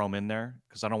randomly throw them in there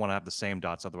because I don't want to have the same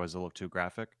dots, otherwise they'll look too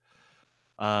graphic.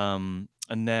 And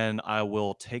then I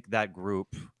will take that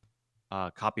group,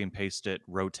 copy and paste it,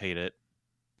 rotate it,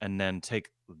 and then take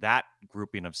that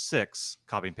grouping of 6,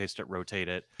 copy and paste it, rotate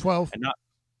it. 12. And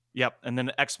yep. And then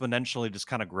it exponentially just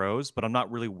kind of grows, but I'm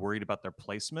not really worried about their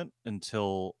placement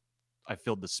until I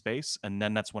filled the space. And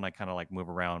then that's when I kind of like move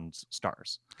around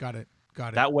stars. Got it.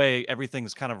 That way,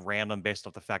 everything's kind of random based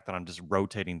off the fact that I'm just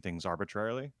rotating things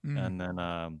arbitrarily. And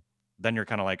then you're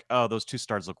kind of like, oh, those 2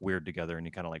 stars look weird together. And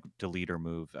you kind of like delete or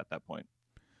move at that point.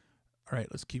 All right,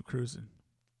 let's keep cruising.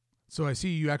 So I see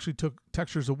you actually took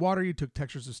textures of water, you took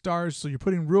textures of stars. So you're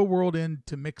putting real world in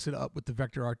to mix it up with the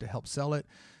vector art to help sell it.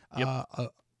 Yep.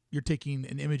 You're taking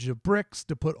an image of bricks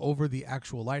to put over the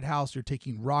actual lighthouse. You're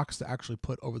taking rocks to actually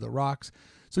put over the rocks.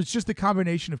 So it's just the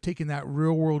combination of taking that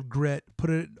real world grit, put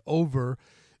it over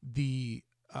the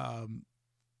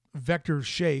vector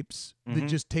shapes that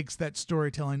just takes that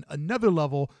storytelling another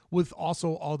level with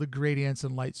also all the gradients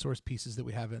and light source pieces that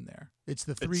we have in there. It's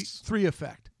the three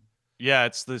effect. Yeah,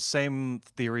 it's the same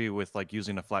theory with like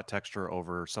using a flat texture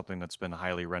over something that's been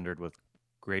highly rendered with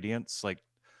gradients. Like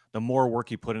the more work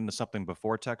you put into something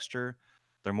before texture,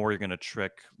 the more you're going to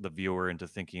trick the viewer into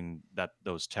thinking that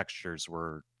those textures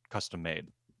were custom made.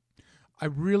 I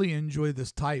really enjoy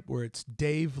this type where it's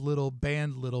Dave little,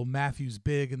 Band little, Matthews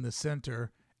big in the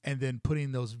center, and then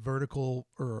putting those vertical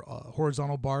or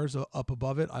horizontal bars up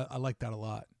above it. I like that a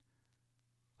lot.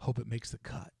 Hope it makes the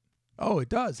cut. Oh, it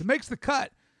does. It makes the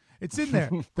cut. It's in there.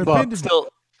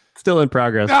 Still in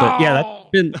progress. No! But yeah, that's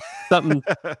been something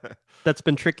that's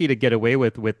been tricky to get away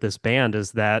with this band,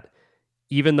 is that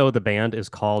even though the band is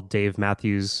called Dave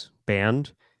Matthews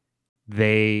Band,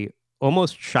 they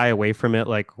almost shy away from it.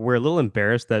 Like, we're a little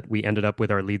embarrassed that we ended up with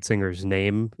our lead singer's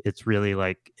name. It's really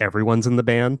like everyone's in the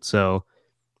band. So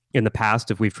in the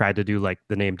past, if we've tried to do like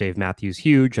the name Dave Matthews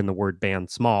huge and the word band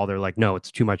small, they're like, no,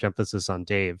 it's too much emphasis on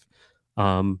Dave.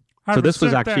 So this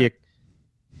was actually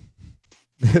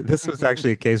this was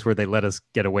actually a case where they let us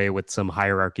get away with some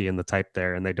hierarchy in the type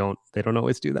there, and they don't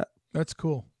always do that. That's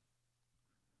cool.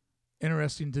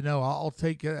 Interesting to know. I'll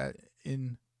take that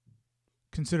in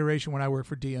consideration when I work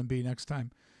for DMB next time.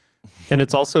 And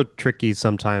it's also tricky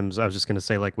sometimes. I was just going to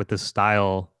say, like with this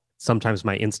style, sometimes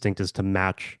my instinct is to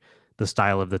match the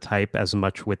style of the type as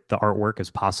much with the artwork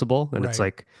as possible. And It's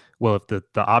like, well, if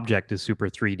the object is super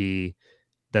 3D,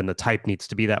 then the type needs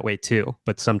to be that way too.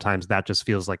 But sometimes that just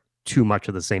feels like too much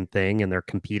of the same thing and they're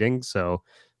competing. So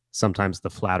sometimes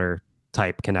the flatter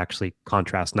type can actually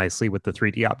contrast nicely with the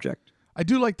 3D object. I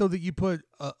do like, though, that you put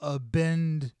a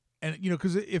bend, and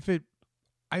because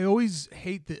I always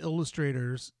hate the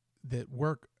illustrators that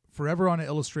work forever on an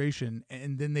illustration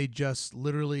and then they just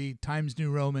literally Times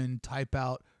New Roman type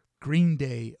out Green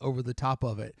Day over the top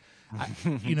of it.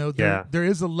 There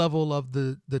is a level of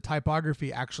the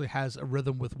typography actually has a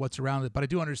rhythm with what's around it. But I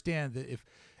do understand that if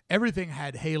everything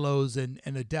had halos and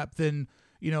a depth, then,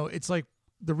 it's like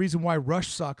the reason why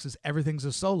Rush sucks is everything's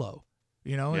a solo.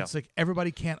 It's like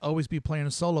everybody can't always be playing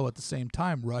a solo at the same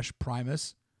time. Rush,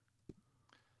 Primus.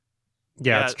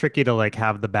 Yeah, it's tricky to like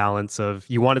have the balance of,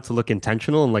 you want it to look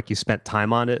intentional and like you spent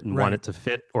time on it and want it to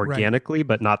fit organically,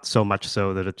 but not so much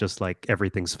so that it just like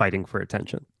everything's fighting for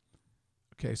attention.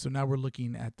 Okay, so now we're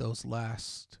looking at those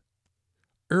last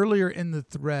earlier in the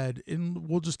thread, and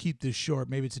we'll just keep this short.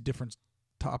 Maybe it's a different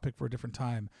topic for a different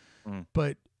time.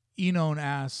 But Enon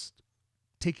asked,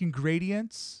 taking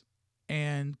gradients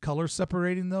and color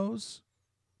separating those.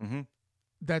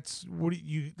 That's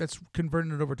that's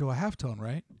converting it over to a halftone,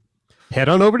 right? Head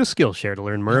on over to Skillshare to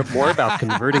learn more about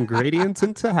converting gradients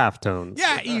into halftones.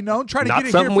 Yeah, try to not get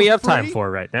it something here we for have free. time for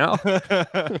right now.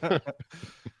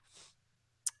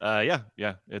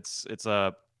 Yeah. It's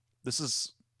this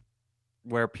is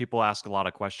where people ask a lot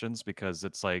of questions because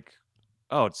it's like,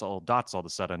 oh, it's all dots all of a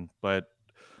sudden, but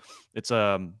it's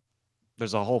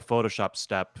there's a whole Photoshop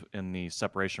step in the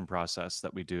separation process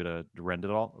that we do to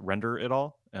render it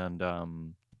all,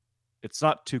 and it's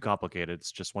not too complicated.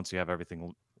 It's just once you have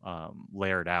everything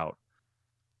layered out,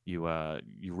 you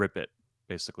rip it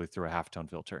basically through a halftone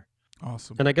filter.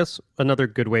 Awesome. And I guess another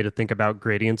good way to think about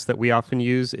gradients that we often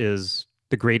use is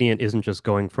the gradient isn't just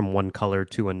going from one color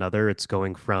to another. It's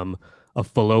going from a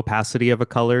full opacity of a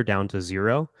color down to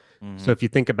 0. So if you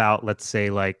think about, let's say,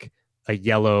 like a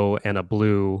yellow and a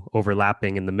blue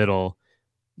overlapping in the middle,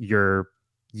 your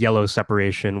yellow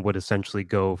separation would essentially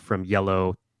go from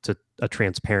yellow to a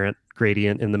transparent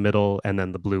gradient in the middle, and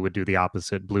then the blue would do the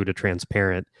opposite, blue to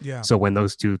transparent. Yeah. So when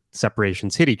those two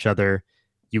separations hit each other,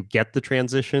 you get the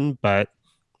transition, but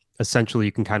essentially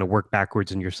you can kind of work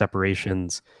backwards in your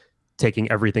separations, taking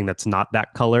everything that's not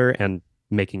that color and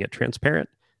making it transparent.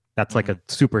 That's like a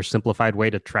super simplified way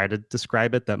to try to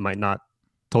describe it that might not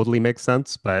totally make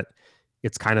sense, but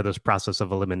it's kind of this process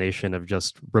of elimination of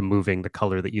just removing the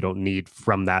color that you don't need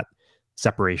from that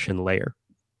separation layer.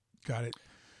 Got it.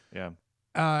 Yeah.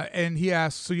 And he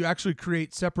asks, so you actually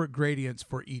create separate gradients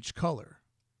for each color,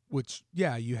 which,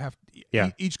 you have.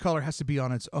 Each color has to be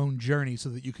on its own journey so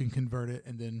that you can convert it,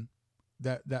 and then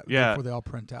before they all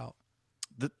print out.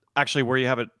 Actually, where you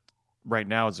have it right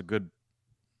now is a good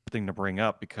thing to bring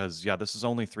up because, this is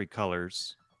only 3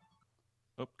 colors.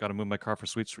 Oh, got to move my car for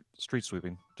street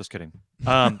sweeping. Just kidding.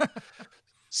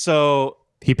 So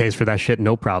he pays for that shit,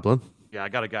 no problem. Yeah, I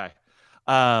got a guy.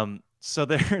 So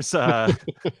there's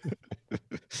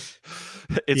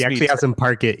he actually has him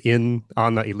park it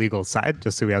on the illegal side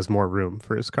just so he has more room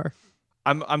for his car.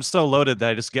 I'm so loaded that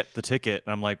I just get the ticket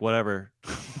and I'm like, whatever.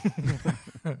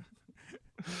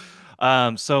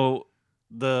 So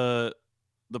the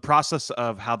process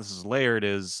of how this is layered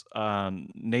is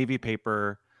navy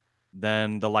paper,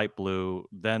 then the light blue,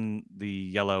 then the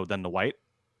yellow, then the white.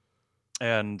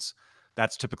 And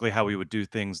that's typically how we would do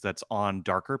things that's on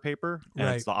darker paper. And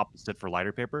it's the opposite for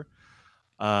lighter paper.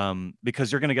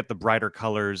 Because you're going to get the brighter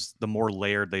colors, the more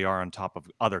layered they are on top of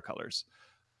other colors.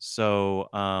 So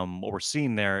what we're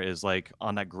seeing there is like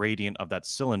on that gradient of that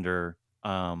cylinder,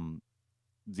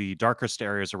 the darkest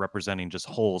areas are representing just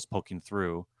holes poking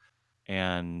through.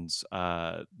 And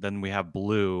then we have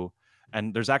blue.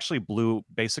 And there's actually blue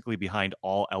basically behind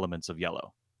all elements of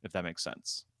yellow, if that makes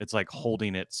sense. It's like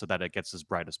holding it so that it gets as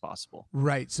bright as possible.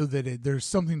 Right, so that there's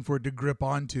something for it to grip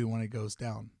onto when it goes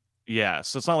down. Yeah,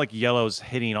 so it's not like yellow's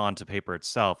hitting onto paper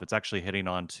itself. It's actually hitting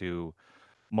onto,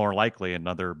 more likely,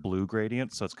 another blue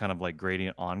gradient. So it's kind of like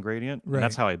gradient on gradient. Right. And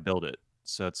that's how I build it.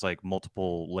 So it's like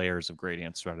multiple layers of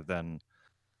gradients rather than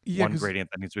one gradient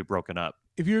that needs to be broken up.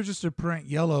 If you were just to print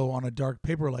yellow on a dark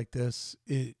paper like this,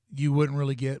 you wouldn't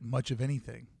really get much of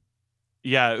anything.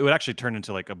 Yeah, it would actually turn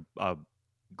into like a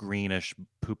greenish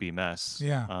poopy mess.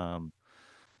 Yeah.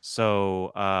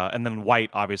 So and then white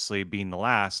obviously being the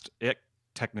last, it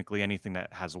technically anything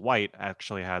that has white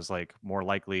actually has like more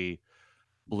likely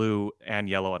blue and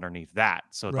yellow underneath that.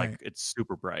 So like it's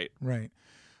super bright. Right.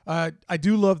 I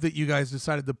do love that you guys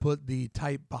decided to put the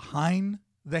type behind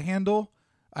the handle.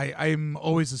 I'm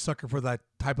always a sucker for that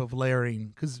type of layering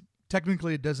because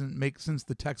technically it doesn't make sense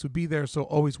the text would be there. So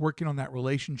always working on that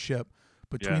relationship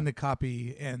between the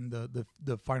copy and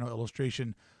the final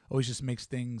illustration always just makes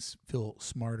things feel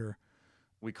smarter.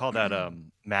 We call that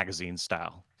magazine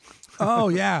style. Oh,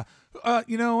 yeah.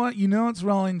 You know what? You know it's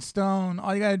Rolling Stone.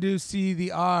 All you got to do is see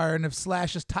the R, and if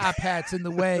Slash's top hat's in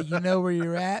the way, you know where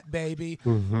you're at, baby.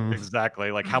 Mm-hmm.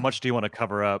 Exactly. Like, how much do you want to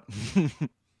cover up?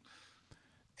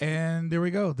 And there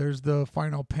we go. There's the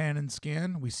final pan and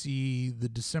scan. We see the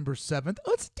December 7th.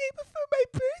 Oh, it's the day before my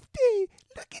birthday.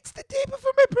 Look, it's the day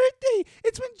before my birthday.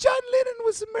 It's when John Lennon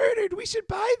was murdered. We should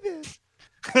buy this.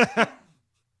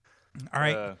 All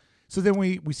right. So then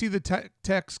we see the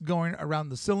text going around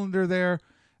the cylinder there,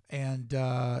 and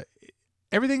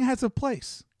everything has a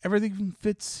place. Everything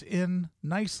fits in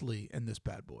nicely in this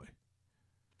bad boy.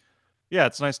 Yeah,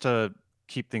 it's nice to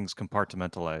keep things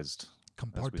compartmentalized.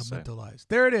 Compartmentalized.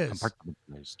 There it is.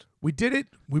 Compartmentalized. We did it.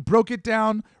 We broke it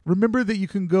down. Remember that you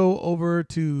can go over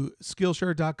to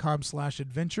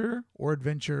Skillshare.com/adventure or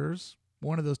adventures.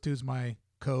 One of those two is my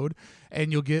code,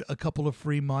 and you'll get a couple of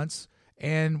free months.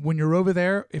 And when you're over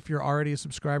there, if you're already a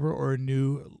subscriber or a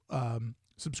new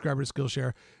subscriber to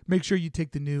Skillshare, make sure you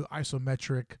take the new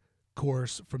isometric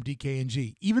course from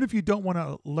DKNG. Even if you don't want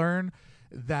to learn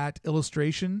that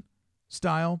illustration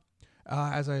style,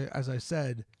 as I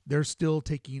said, they're still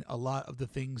taking a lot of the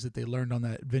things that they learned on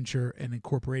that adventure and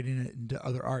incorporating it into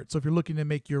other art. So if you're looking to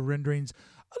make your renderings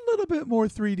a little bit more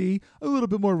 3D, a little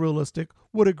bit more realistic,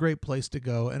 what a great place to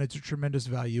go. And it's a tremendous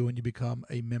value when you become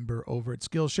a member over at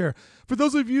Skillshare. For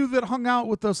those of you that hung out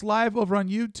with us live over on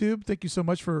YouTube, thank you so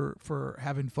much for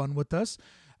having fun with us.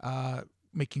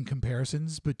 Making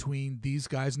comparisons between these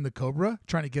guys and the Cobra,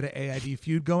 trying to get an AID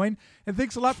feud going. And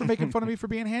thanks a lot for making fun of me for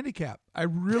being handicapped. I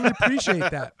really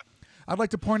appreciate that. I'd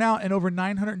like to point out in over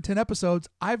 910 episodes,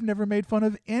 I've never made fun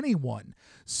of anyone.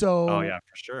 So, oh yeah,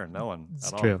 for sure, no one.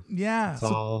 It's true. Yeah, it's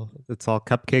all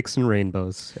cupcakes and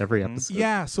rainbows every episode.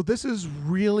 Yeah, so this is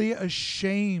really a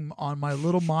shame on my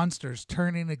little monsters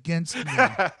turning against me.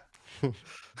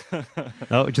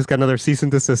 Oh, just got another cease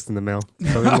and desist in the mail.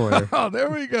 Oh, there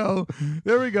we go.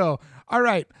 There we go. All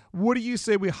right. What do you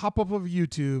say we hop up of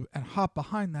YouTube and hop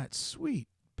behind that sweet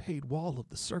paid wall of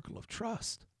the Circle of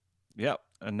Trust? Yep.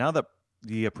 And now that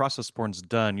the process porn's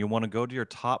done, you want to go to your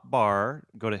top bar,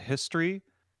 go to history,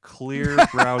 clear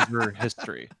browser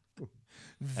history,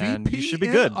 and you should be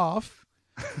VPN good. off.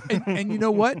 And you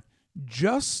know what?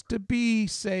 Just to be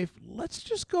safe, let's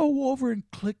just go over and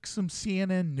click some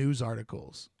CNN news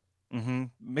articles.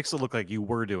 Makes it look like you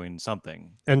were doing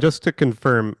something. And just to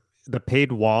confirm, the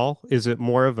paid wall, is it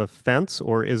more of a fence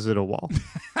or is it a wall?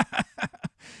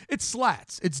 It's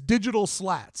slats. It's digital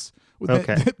slats. With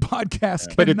Okay. that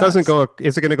podcast. But it doesn't cannot- go,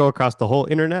 is it going to go across the whole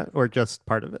internet or just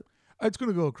part of it? It's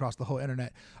going to go across the whole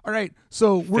internet. All right.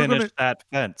 So we're Finish going to. that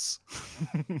fence.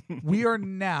 We are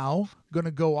now going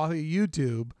to go off of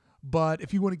YouTube. But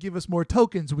if you want to give us more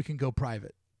tokens, we can go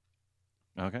private.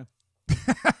 Okay.